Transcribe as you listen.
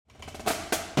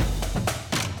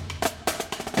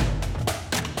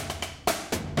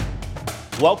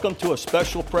Welcome to a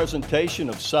special presentation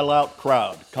of Sellout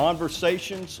Crowd,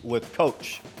 Conversations with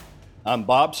Coach. I'm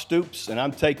Bob Stoops, and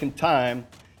I'm taking time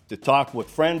to talk with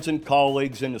friends and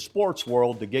colleagues in the sports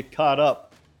world to get caught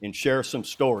up and share some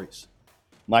stories.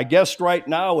 My guest right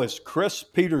now is Chris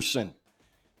Petersen,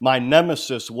 my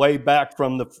nemesis way back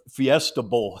from the Fiesta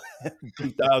Bowl in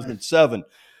 2007.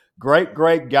 Great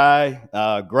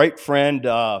guy, great friend.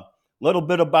 Little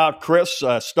bit about Chris.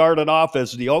 Started off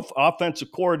as the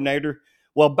offensive coordinator.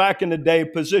 Well, back in the day,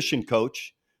 position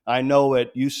coach. I know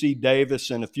at UC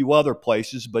Davis and a few other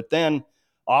places, but then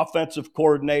offensive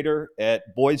coordinator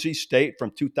at Boise State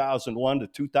from 2001 to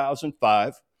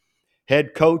 2005.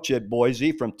 Head coach at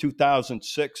Boise from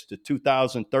 2006 to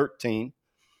 2013.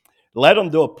 Led them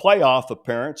to a playoff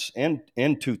appearance in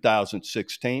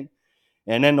 2016.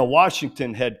 And then the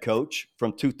Washington head coach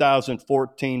from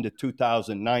 2014 to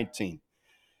 2019.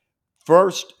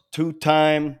 First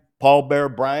two-time Paul Bear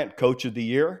Bryant Coach of the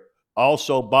Year,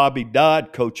 also Bobby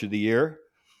Dodd Coach of the Year,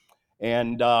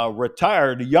 and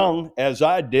retired young as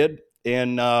I did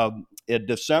in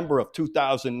December of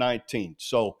 2019.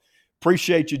 So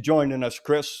appreciate you joining us,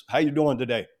 Chris. How you doing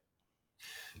today?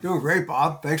 Doing great,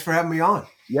 Bob. Thanks for having me on.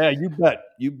 Yeah,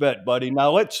 you bet, buddy.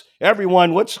 Now let's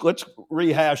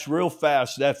rehash real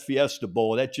fast that Fiesta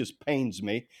Bowl. That just pains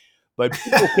me, but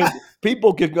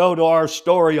people can go to our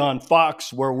story on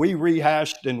Fox where we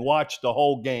rehashed and watched the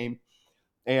whole game.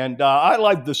 And I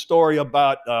like the story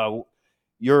about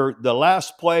the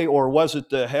last play, or was it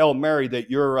the Hail Mary that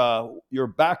your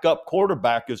backup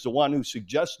quarterback is the one who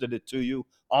suggested it to you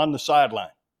on the sideline.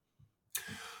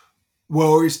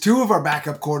 Well, it's two of our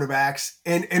backup quarterbacks,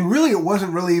 and really it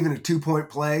wasn't really even a 2-point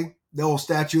play, the old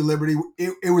Statue of Liberty.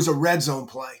 It was a red zone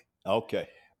play. Okay.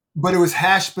 But it was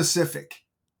hash specific.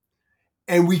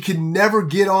 And we could never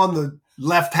get on the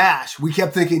left hash. We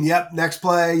kept thinking, yep, next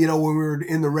play, when we were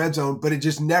in the red zone, but it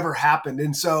just never happened.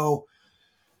 And so,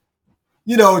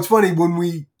 it's funny, when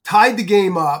we tied the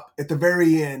game up at the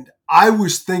very end, I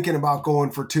was thinking about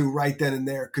going for two right then and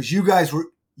there because you guys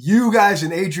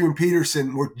and Adrian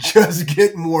Petersen were just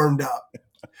getting warmed up.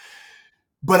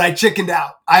 But I chickened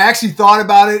out. I actually thought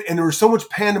about it, and there was so much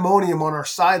pandemonium on our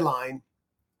sideline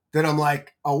that I'm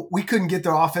like, oh, we couldn't get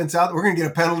the offense out. We're going to get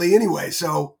a penalty anyway,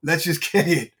 so let's just kick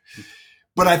it.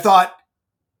 But I thought,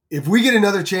 if we get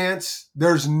another chance,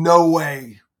 there's no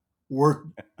way we're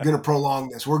going to prolong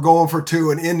this. We're going for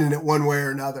two and ending it one way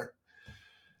or another.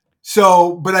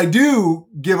 So, but I do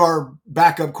give our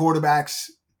backup quarterbacks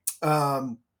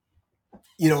a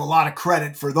lot of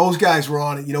credit for those guys were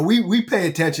on it. We pay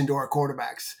attention to our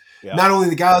quarterbacks, Not only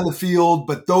the guy on the field,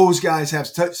 but those guys have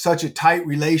such a tight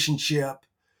relationship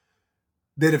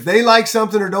that if they like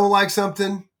something or don't like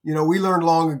something, we learned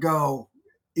long ago,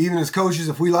 even as coaches,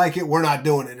 if we like it, we're not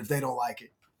doing it if they don't like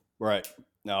it. Right.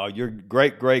 No, you're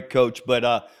great coach.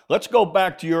 But let's go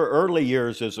back to your early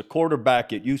years as a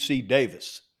quarterback at UC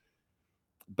Davis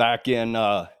back in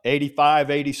 85,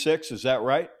 86. Is that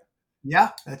right?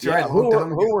 Yeah, that's right.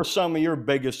 Who were some of your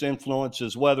biggest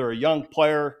influences, whether a young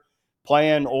player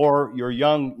playing or you're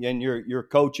young in your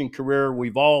coaching career?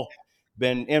 We've all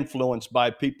been influenced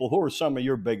by people. Who are some of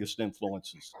your biggest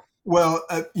influences? Well,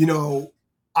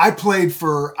 I played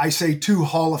for, I say, two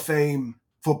Hall of Fame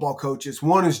football coaches.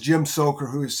 One is Jim Soker,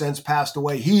 who has since passed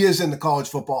away. He is in the College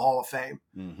Football Hall of Fame.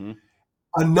 Mm-hmm.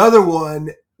 Another one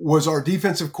was our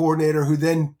defensive coordinator, who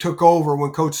then took over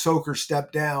when Coach Soker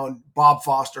stepped down, Bob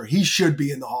Foster. He should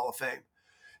be in the Hall of Fame.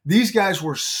 These guys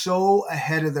were so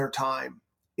ahead of their time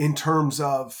in terms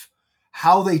of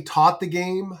how they taught the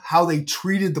game, how they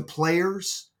treated the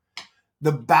players,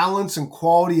 the balance and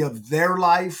quality of their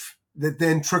life that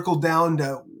then trickled down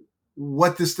to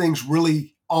what this thing's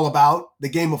really all about, the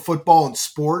game of football and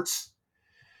sports.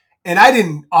 And I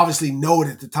didn't obviously know it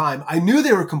at the time. I knew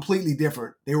they were completely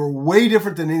different. They were way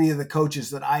different than any of the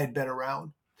coaches that I had been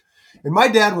around. And my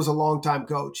dad was a longtime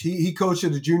coach. He coached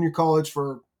at a junior college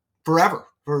for forever,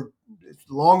 for as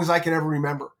long as I can ever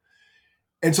remember.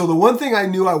 And so the one thing I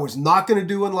knew I was not going to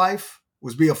do in life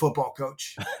was be a football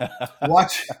coach.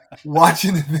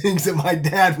 Watching the things that my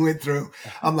dad went through,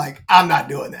 I'm like, I'm not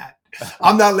doing that.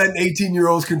 I'm not letting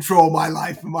 18-year-olds control my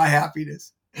life and my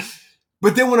happiness.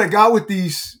 But then when I got with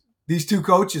these two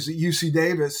coaches at UC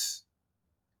Davis,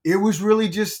 it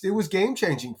was game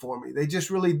changing for me.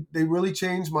 They really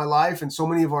changed my life and so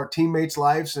many of our teammates'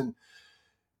 lives, and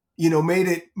made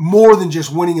it more than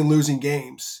just winning and losing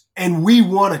games. And we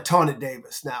won a ton at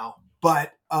Davis now,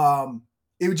 but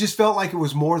it just felt like it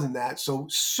was more than that. So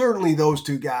certainly those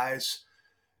two guys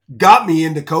got me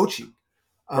into coaching.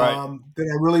 That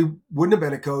I really wouldn't have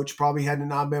been a coach probably had it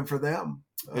not been for them.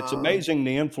 It's amazing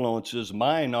the influences.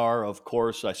 Mine are, of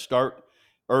course, I start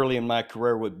early in my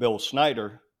career with Bill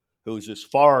Snyder, who's as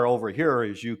far over here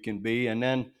as you can be, and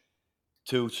then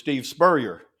to Steve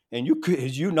Spurrier. And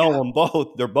as you know them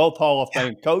both, they're both Hall of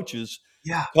Fame coaches,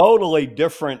 Yeah. totally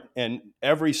different in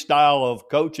every style of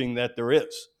coaching that there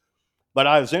is. But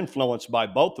I was influenced by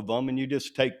both of them, and you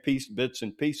just take bits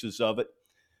and pieces of it,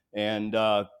 and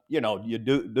you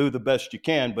do the best you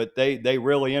can. But they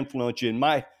really influence you.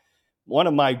 And one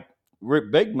of my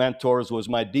big mentors was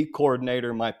my D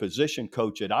coordinator, my position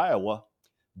coach at Iowa,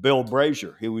 Bill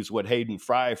Brazier. He was with Hayden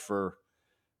Fry for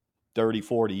 30,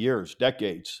 40 years,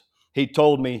 decades. He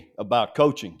told me about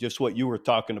coaching, just what you were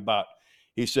talking about.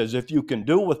 He says, if you can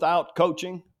do without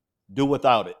coaching, do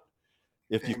without it.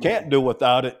 If you can't do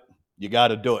without it, you got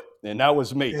to do it. And that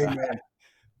was me. Amen.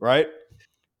 Right?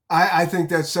 I think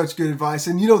that's such good advice.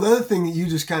 And, the other thing that you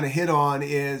just kind of hit on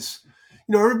is,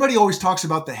 everybody always talks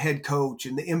about the head coach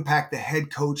and the impact the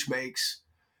head coach makes.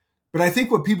 But I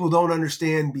think what people don't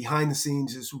understand behind the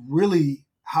scenes is really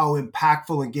how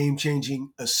impactful and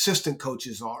game-changing assistant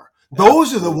coaches are.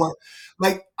 Those are the ones,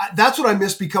 that's what I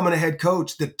miss becoming a head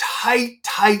coach, the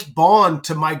tight bond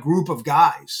to my group of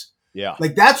guys. Yeah.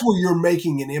 That's where you're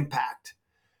making an impact.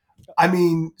 I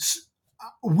mean,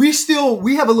 we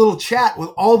have a little chat with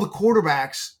all the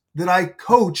quarterbacks that I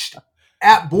coached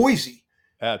at Boise.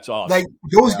 That's awesome.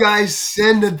 Those guys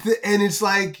send and it's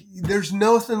there's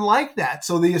nothing like that.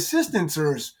 So the assistants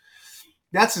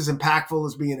that's as impactful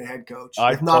as being a head coach.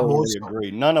 I if not totally more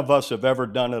agree. None of us have ever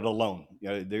done it alone.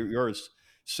 Your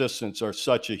assistants are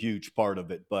such a huge part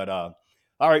of it. But all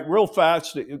right, real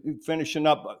fast, finishing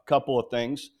up a couple of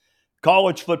things.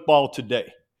 College football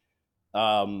today.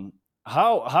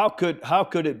 How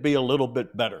could it be a little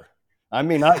bit better? I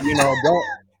mean,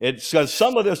 it's because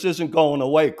some of this isn't going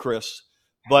away, Chris.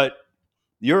 But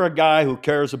you're a guy who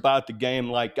cares about the game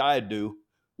like I do.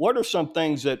 What are some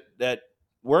things that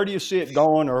where do you see it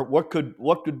going, or what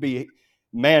could be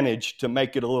managed to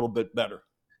make it a little bit better?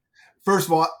 First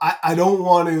of all, I don't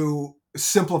want to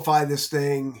simplify this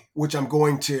thing, which I'm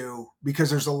going to, because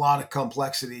there's a lot of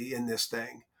complexity in this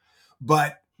thing.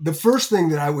 But the first thing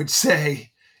that I would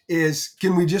say is,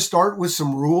 can we just start with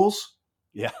some rules?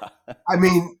 Yeah. I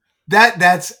mean,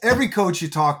 that's every coach you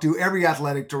talk to, every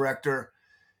athletic director.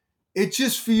 It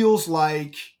just feels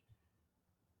like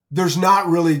there's not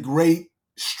really great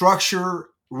structure,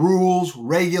 rules,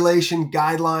 regulation,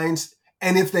 guidelines.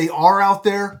 And if they are out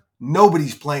there,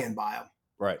 nobody's playing by them.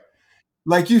 Right.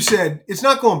 Like you said, it's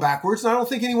not going backwards. And I don't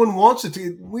think anyone wants it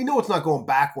to. We know it's not going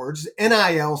backwards.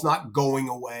 NIL's not going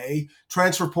away.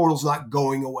 Transfer portal's not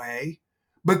going away.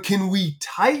 But can we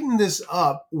tighten this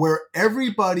up where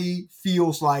everybody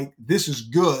feels like this is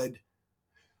good,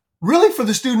 really, for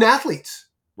the student athletes?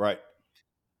 Right.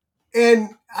 And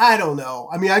I don't know.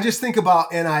 I mean, I just think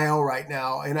about NIL right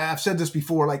now, and I've said this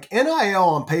before, NIL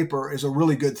on paper is a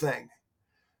really good thing.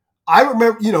 I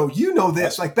remember, you know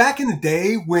this, back in the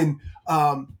day when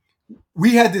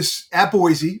we had this at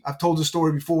Boise, I've told the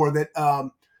story before,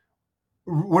 that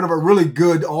one of our really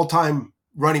good all-time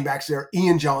running backs there,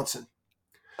 Ian Johnson,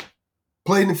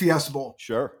 played in the Fiesta Bowl.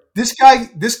 Sure. This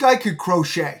guy could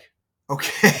crochet.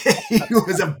 Okay. He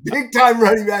was a big time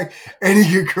running back and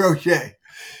he could crochet.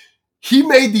 He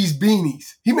made these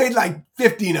beanies. He made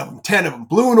 15 of them, 10 of them,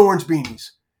 blue and orange beanies.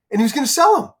 And he was going to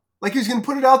sell them. He was going to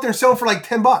put it out there and sell them for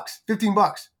 $10,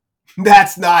 $15.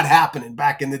 That's not happening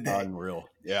back in the day. Unreal.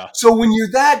 Yeah. So when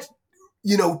you're that,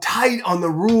 tight on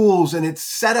the rules and it's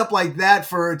set up like that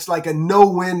it's like a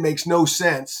no-win makes no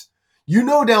sense.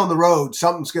 Down the road,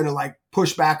 something's going to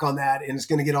push back on that and it's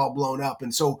going to get all blown up.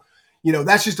 And so,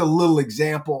 that's just a little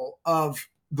example of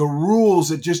the rules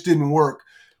that just didn't work.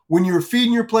 When you were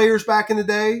feeding your players back in the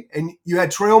day and you had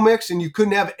trail mix and you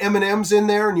couldn't have M&Ms in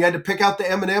there and you had to pick out the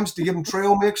M&Ms to give them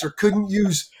trail mix or couldn't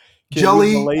use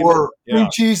jelly or cream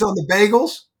cheese on the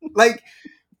bagels.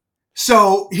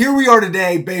 So here we are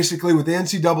today, basically with the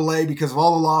NCAA, because of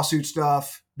all the lawsuit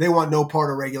stuff, they want no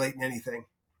part of regulating anything.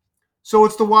 So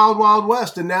it's the wild, wild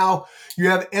west. And now you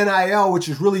have NIL, which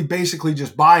is really basically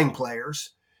just buying players.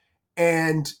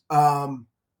 And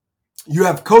you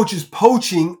have coaches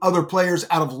poaching other players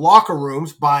out of locker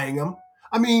rooms, buying them.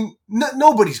 I mean,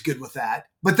 nobody's good with that,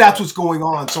 but that's what's going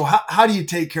on. So how do you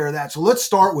take care of that? So let's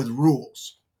start with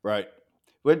rules. Right.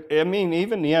 But I mean,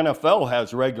 even the NFL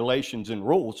has regulations and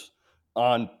rules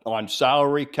on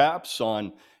salary caps,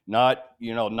 on not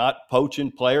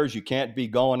poaching players. You can't be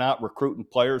going out recruiting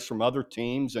players from other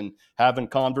teams and having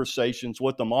conversations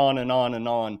with them, on and on and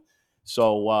on.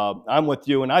 So I'm with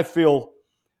you, and I feel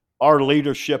our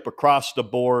leadership across the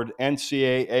board,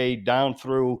 NCAA down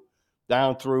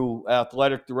through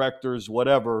athletic directors,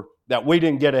 whatever, that we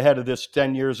didn't get ahead of this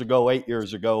 10 years ago, 8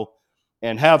 years ago.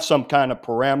 and have some kind of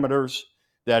parameters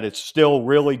that it's still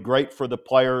really great for the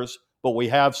players, but we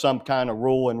have some kind of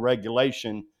rule and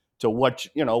regulation to what's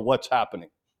happening.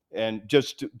 And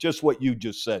just what you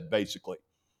just said, basically.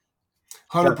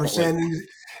 100%.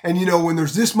 And when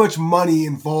there's this much money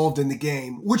involved in the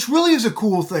game, which really is a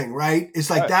cool thing, right? It's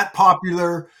like that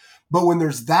popular, but when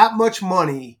there's that much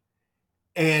money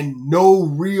and no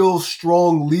real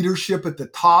strong leadership at the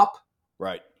top,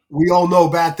 right, we all know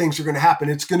bad things are going to happen.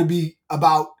 It's going to be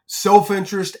about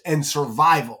self-interest and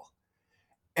survival.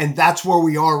 And that's where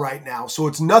we are right now. So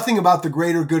it's nothing about the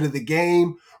greater good of the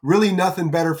game, really nothing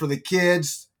better for the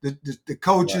kids, the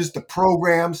coaches, the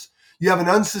programs. You have an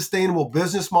unsustainable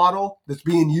business model that's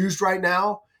being used right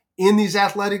now in these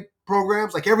athletic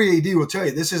programs. Like every AD will tell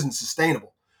you, this isn't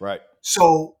sustainable. Right.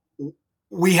 So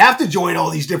we have to join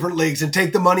all these different leagues and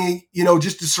take the money,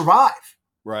 just to survive.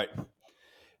 Right.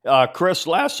 Chris,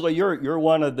 lastly, you're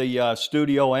one of the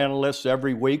studio analysts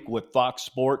every week with Fox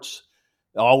Sports.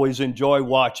 Always enjoy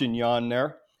watching you on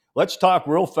there. Let's talk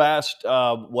real fast.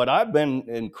 What I've been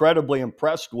incredibly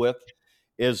impressed with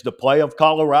is the play of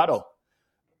Colorado.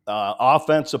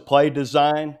 Offensive play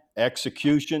design,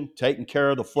 execution, taking care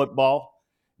of the football,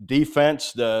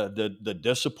 defense, the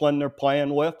discipline they're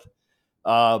playing with.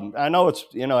 I know it's,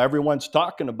 everyone's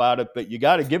talking about it, but you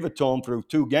got to give it to them through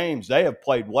 2 games. They have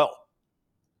played well.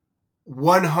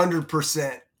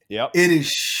 100%. Yep. It has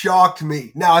shocked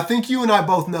me. Now, I think you and I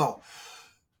both know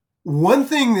one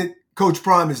thing that Coach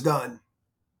Prime has done.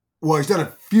 Well, he's done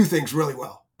a few things really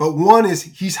well, but one is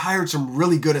he's hired some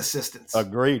really good assistants.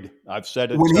 Agreed. I've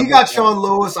said it. When he got Sean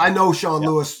Lewis, I know Sean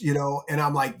Lewis, and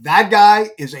I'm like, that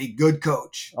guy is a good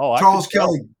coach. Oh, Charles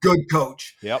Kelly, good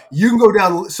coach. Yep. You can go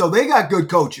down. So they got good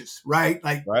coaches, right?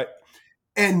 Right.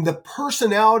 And the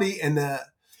personality and that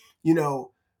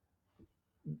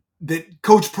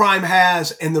Coach Prime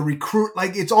has and the recruit,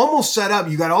 like it's almost set up.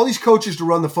 You got all these coaches to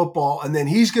run the football, and then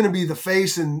he's going to be the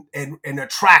face and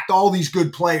attract all these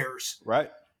good players.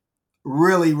 Right.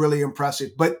 Really, really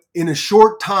impressive. But in a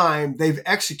short time, they've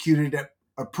executed at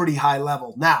a pretty high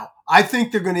level. Now, I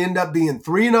think they're going to end up being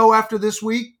 3-0 after this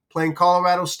week, playing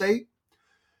Colorado State.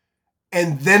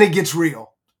 And then it gets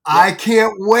real. Yeah. I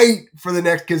can't wait for the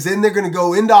next, because then they're going to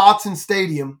go into Autzen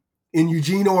Stadium in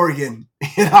Eugene, Oregon.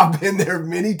 And I've been there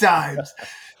many times.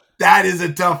 That is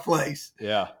a tough place.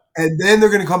 Yeah. And then they're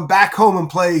going to come back home and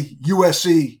play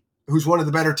USC, who's one of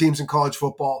the better teams in college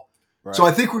football. Right. So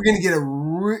I think we're going to get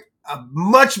a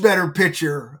much better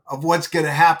picture of what's going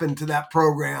to happen to that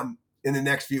program in the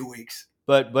next few weeks.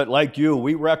 But like you,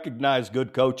 we recognize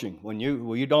good coaching. When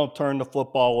you don't turn the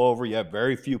football over, you have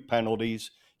very few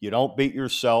penalties. You don't beat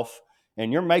yourself,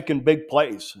 and you're making big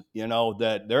plays.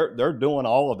 That they're doing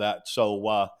all of that.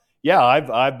 So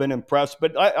I've been impressed.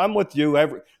 But I'm with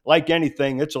you. Like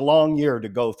anything, it's a long year to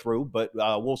go through, but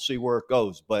we'll see where it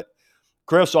goes. But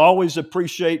Chris, always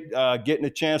appreciate getting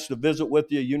a chance to visit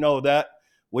with you. You know that.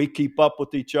 We keep up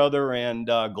with each other, and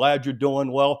glad you're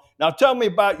doing well. Now, tell me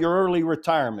about your early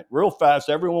retirement real fast.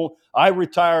 I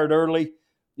retired early.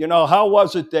 How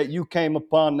was it that you came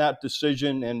upon that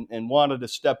decision and wanted to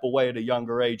step away at a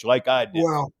younger age like I did?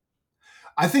 Well,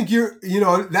 I think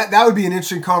that would be an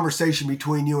interesting conversation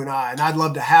between you and I'd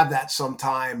love to have that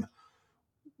sometime,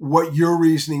 what your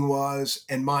reasoning was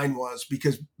and mine was,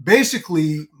 because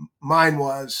basically mine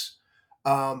was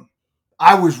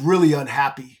I was really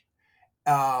unhappy.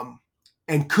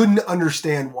 And couldn't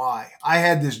understand why. I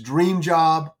had this dream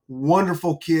job,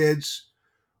 wonderful kids.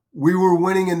 We were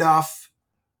winning enough,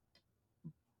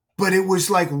 but it was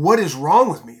like, what is wrong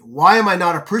with me? Why am I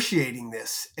not appreciating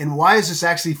this? And why is this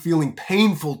actually feeling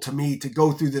painful to me to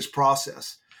go through this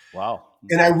process? Wow.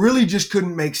 And I really just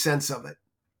couldn't make sense of it.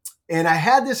 And I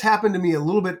had this happen to me a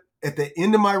little bit at the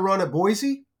end of my run at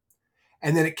Boise,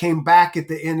 and then it came back at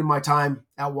the end of my time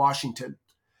at Washington.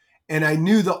 And I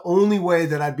knew the only way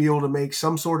that I'd be able to make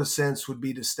some sort of sense would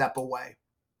be to step away.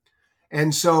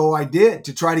 And so I did,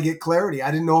 to try to get clarity. I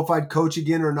didn't know if I'd coach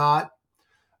again or not.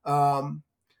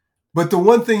 But the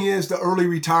one thing is the early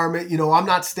retirement, I'm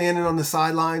not standing on the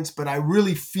sidelines, but I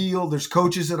really feel there's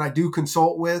coaches that I do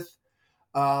consult with.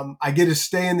 I get to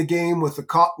stay in the game with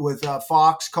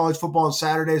Fox College Football on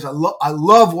Saturdays. I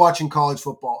love watching college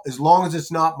football as long as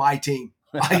it's not my team.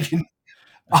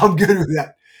 I'm good with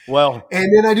that. Well,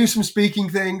 and then I do some speaking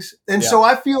things. And so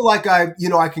I feel like I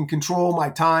can control my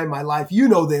time, my life.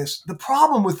 This. The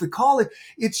problem with the college,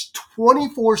 it's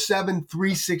 24/7,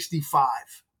 365.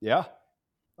 Yeah.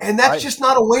 And that's just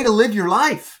not a way to live your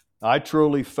life. I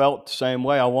truly felt the same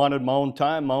way. I wanted my own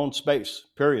time, my own space,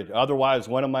 period. Otherwise,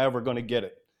 when am I ever going to get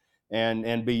it?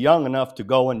 And be young enough to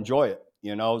go enjoy it,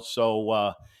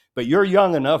 So But you're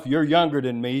young enough. You're younger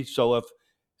than me. So if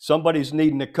somebody's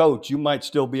needing a coach, you might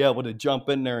still be able to jump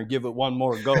in there and give it one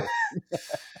more go.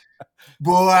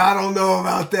 Boy, I don't know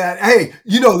about that. Hey,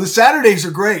 the Saturdays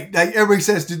are great. Like everybody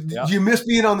says, do you miss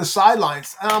being on the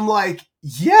sidelines? And I'm like,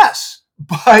 yes,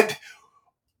 but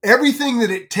everything that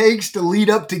it takes to lead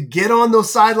up to get on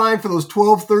those sidelines for those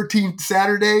 12, 13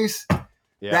 Saturdays,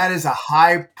 that is a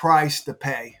high price to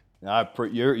pay.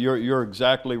 You're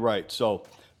exactly right. So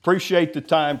appreciate the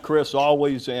time, Chris,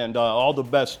 always, and all the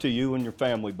best to you and your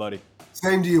family, buddy.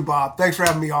 Same to you, Bob. Thanks for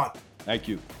having me on. Thank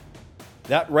you.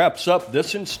 That wraps up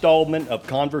this installment of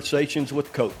Conversations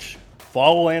with Coach.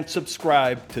 Follow and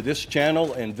subscribe to this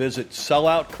channel and visit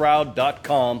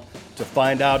selloutcrowd.com to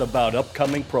find out about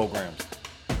upcoming programs.